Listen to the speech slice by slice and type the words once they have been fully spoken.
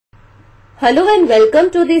Hello and welcome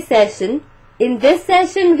to the session. In this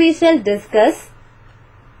session we shall discuss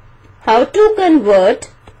how to convert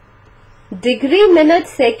degree minute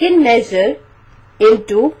second measure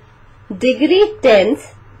into degree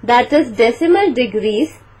tenths, that is decimal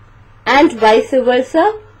degrees, and vice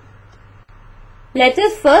versa. Let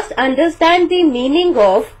us first understand the meaning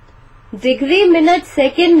of degree minute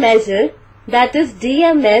second measure, that is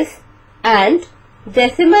DMS, and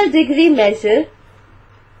decimal degree measure.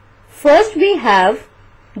 First we have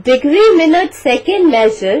degree minute second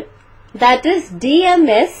measure, that is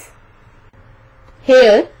DMS.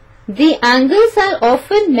 Here the angles are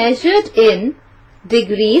often measured in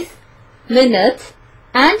degrees, minutes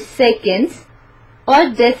and seconds or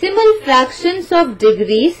decimal fractions of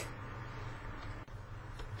degrees.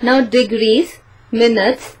 Now degrees,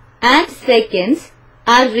 minutes and seconds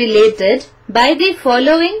are related by the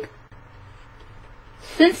following.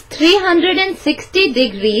 Since 360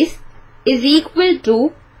 degrees is equal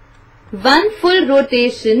to 1 full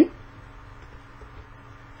rotation,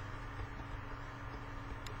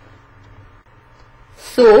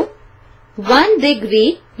 so 1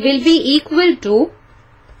 degree will be equal to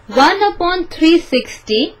 1 upon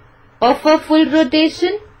 360 of a full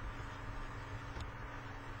rotation.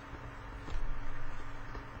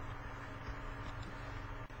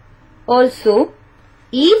 Also,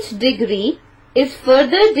 each degree is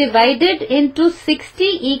further divided into 60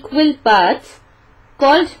 equal parts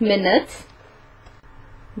called minutes.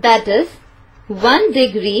 That is, 1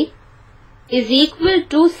 degree is equal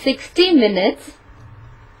to 60 minutes,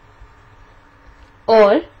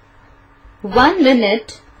 or 1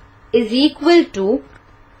 minute is equal to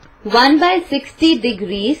 1 by 60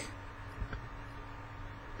 degrees,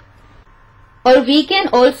 or we can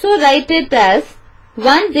also write it as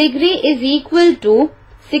 1 degree is equal to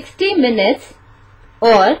 60 minutes,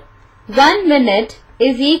 or 1 minute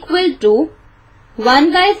is equal to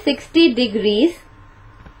 1 by 60 degrees.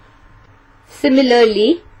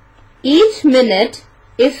 Similarly, each minute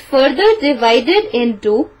is further divided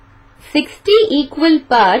into 60 equal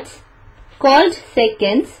parts called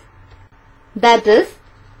seconds. That is,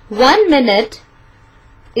 1 minute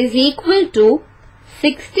is equal to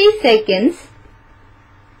 60 seconds,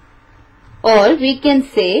 or we can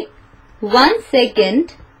say 1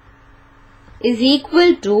 second is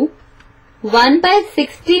equal to 1 by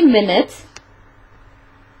 60 minutes,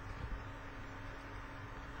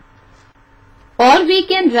 or we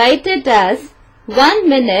can write it as 1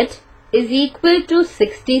 minute is equal to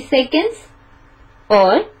 60 seconds,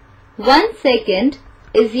 or 1 second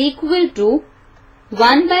is equal to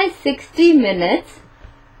 1 by 60 minutes.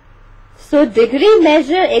 So degree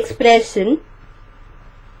measure expression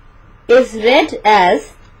is read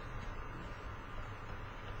as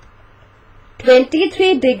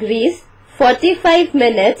 23 degrees 45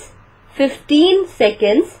 minutes 15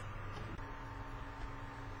 seconds.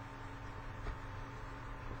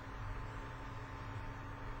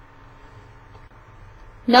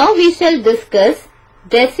 Now we shall discuss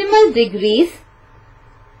decimal degrees.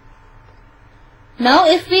 Now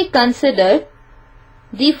if we consider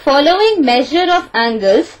the following measure of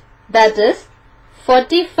angles, that is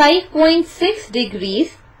 45.6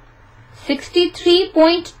 degrees,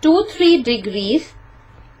 63.23 degrees,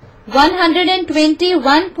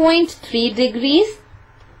 121.3 degrees.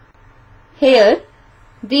 Here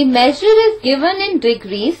the measure is given in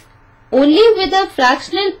degrees only with a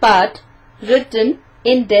fractional part written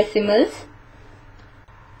in decimals.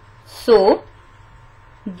 So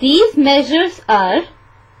these measures are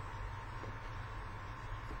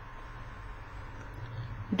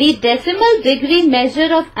the decimal degree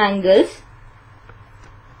measure of angles,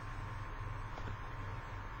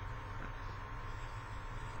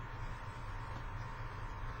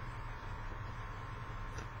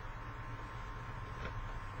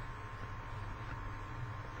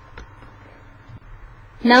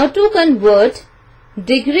 now to convert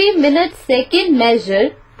degree minute second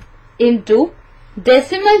measure into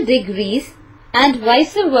decimal degrees and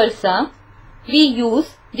vice versa, we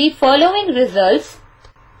use the following results.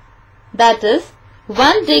 That is,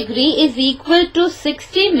 1 degree is equal to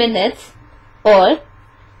 60 minutes, or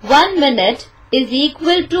 1 minute is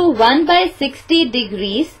equal to 1 by 60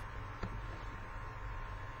 degrees,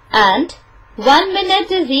 and 1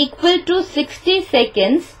 minute is equal to 60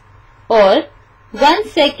 seconds, or 1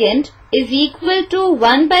 second is equal to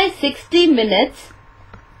 1 by 60 minutes.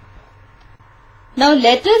 Now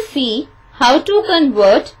let us see how to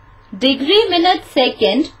convert degree minute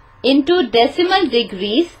second into decimal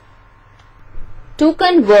degrees. To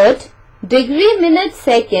convert degree minute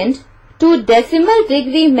second to decimal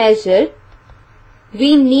degree measure,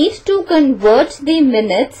 we need to convert the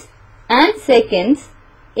minutes and seconds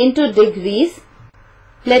into degrees.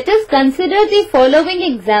 Let us consider the following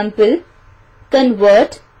example.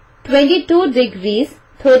 Convert 22 degrees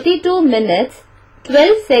 32 minutes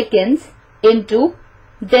 12 seconds into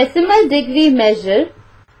decimal degree measure.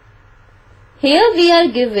 Here we are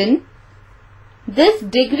given this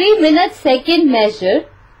degree minute second measure,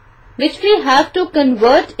 which we have to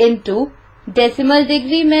convert into decimal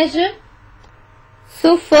degree measure.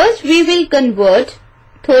 So first we will convert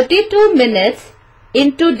 32 minutes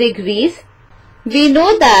into degrees. We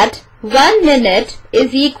know that 1 minute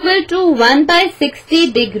is equal to 1 by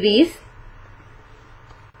 60 degrees.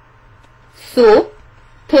 So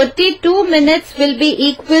 32 minutes will be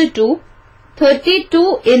equal to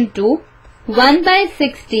 32 into 1 by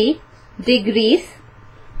 60 degrees.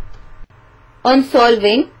 On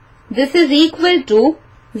solving, this is equal to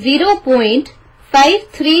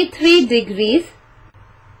 0.533 degrees.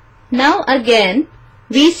 Now again,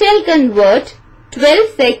 we shall convert 12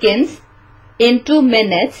 seconds into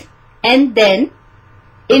minutes and then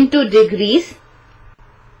into degrees.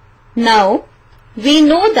 Now, we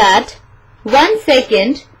know that 1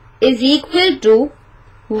 second is equal to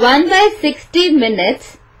 1 by 60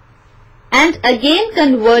 minutes, and again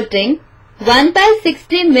converting 1 by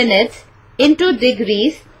 60 minutes into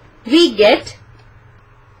degrees, we get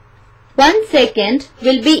 1 second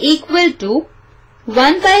will be equal to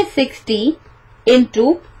 1 by 60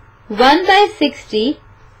 into 1 by 60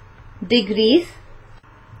 degrees,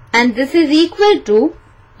 and this is equal to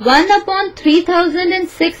 1 upon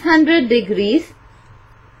 3600 degrees.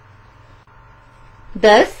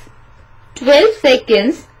 Thus, 12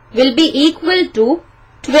 seconds will be equal to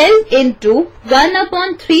 12 into 1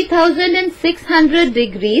 upon 3600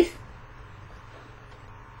 degrees.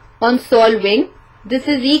 On solving, this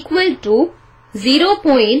is equal to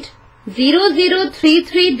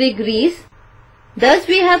 0.0033 degrees. Thus,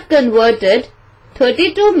 we have converted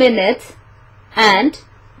 32 minutes and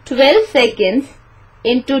 12 seconds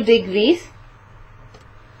into degrees.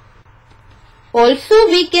 Also,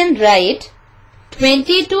 we can write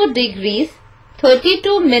 22 degrees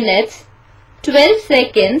 32 minutes 12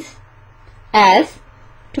 seconds as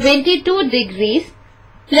 22 degrees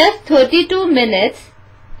plus 32 minutes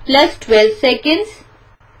plus 12 seconds.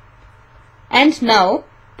 And now,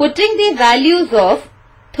 putting the values of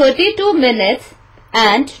 32 minutes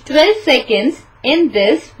and 12 seconds in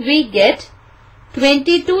this, we get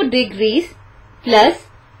 22 degrees plus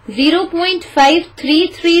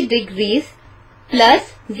 0.533 degrees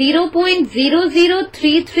plus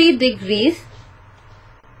 0.0033 degrees,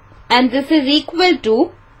 and this is equal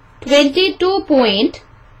to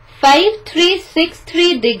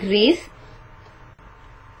 22.5363 degrees.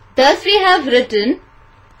 Thus we have written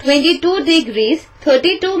 22 degrees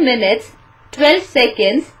 32 minutes 12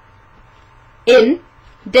 seconds in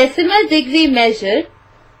decimal degree measure,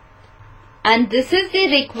 and this is the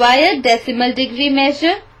required decimal degree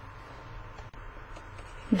measure.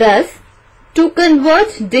 Thus, to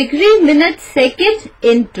convert degree minute second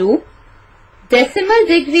into decimal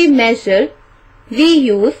degree measure, we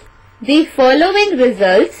use the following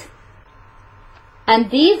results, and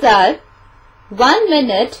these are 1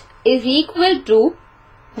 minute is equal to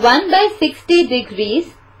 1 by 60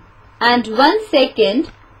 degrees and 1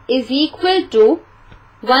 second is equal to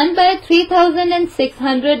 1 by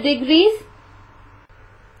 3600 degrees.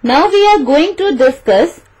 Now we are going to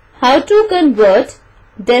discuss how to convert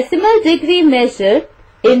decimal degree measure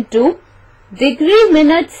into degree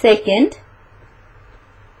minute second.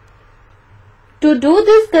 To do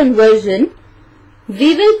this conversion,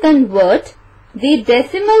 we will convert the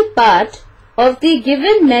decimal part of the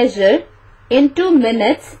given measure into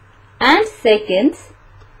minutes and seconds.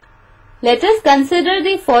 Let us consider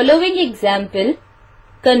the following example.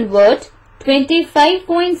 Convert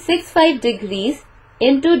 25.65 degrees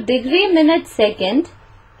into degree minute second.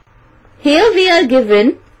 Here we are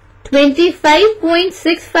given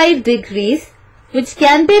 25.65 degrees, which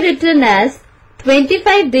can be written as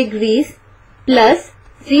 25 degrees plus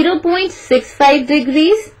 0.65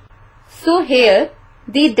 degrees. So here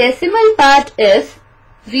the decimal part is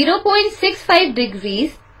 0.65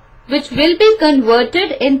 degrees, which will be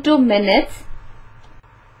converted into minutes.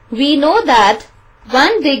 We know that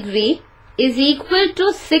 1 degree is equal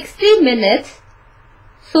to 60 minutes.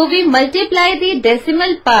 So we multiply the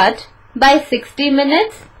decimal part by 60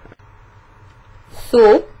 minutes.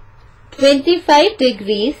 So 25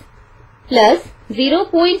 degrees plus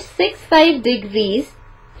 0.65 degrees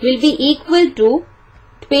will be equal to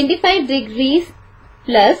 25 degrees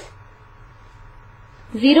plus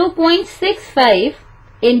 0.65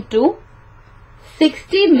 into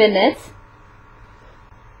 60 minutes,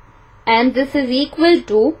 and this is equal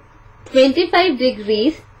to 25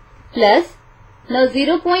 degrees plus, now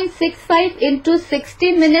 0.65 into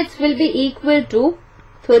 60 minutes will be equal to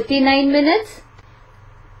 39 minutes.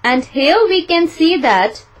 And here we can see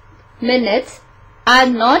that minutes are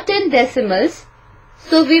not in decimals,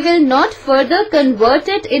 so we will not further convert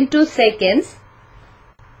it into seconds,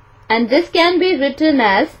 and this can be written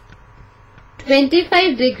as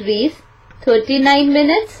 25 degrees 39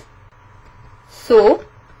 minutes. So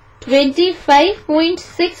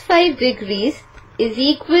 25.65 degrees is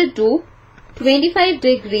equal to 25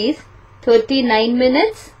 degrees 39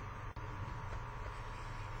 minutes,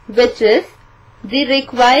 which is the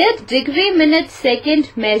required degree minute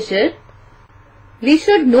second measure. We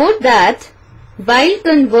should note that while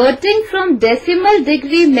converting from decimal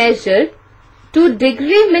degree measure to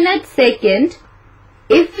degree minute second,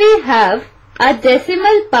 if we have a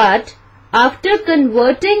decimal part after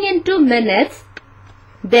converting into minutes,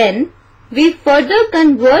 then we further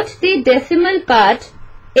convert the decimal part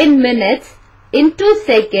in minutes into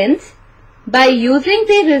seconds by using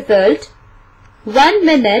the result 1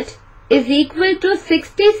 minute is equal to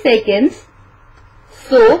 60 seconds.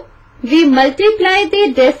 So, we multiply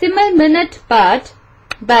the decimal minute part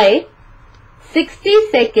by 60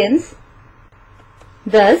 seconds.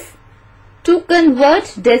 Thus, to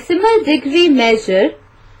convert decimal degree measure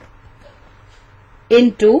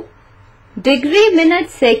into degree minute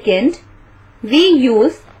second, we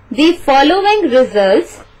use the following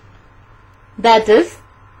results, that is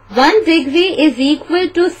 1 degree is equal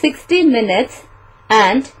to 60 minutes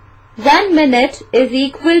and 1 minute is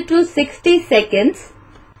equal to 60 seconds.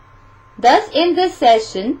 Thus, in this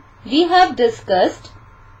session, we have discussed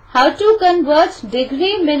how to convert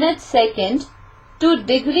degree minute second to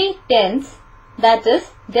degree tenths, that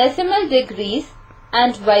is decimal degrees,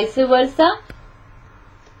 and vice versa.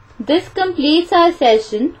 This completes our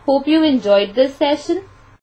session. Hope you enjoyed this session.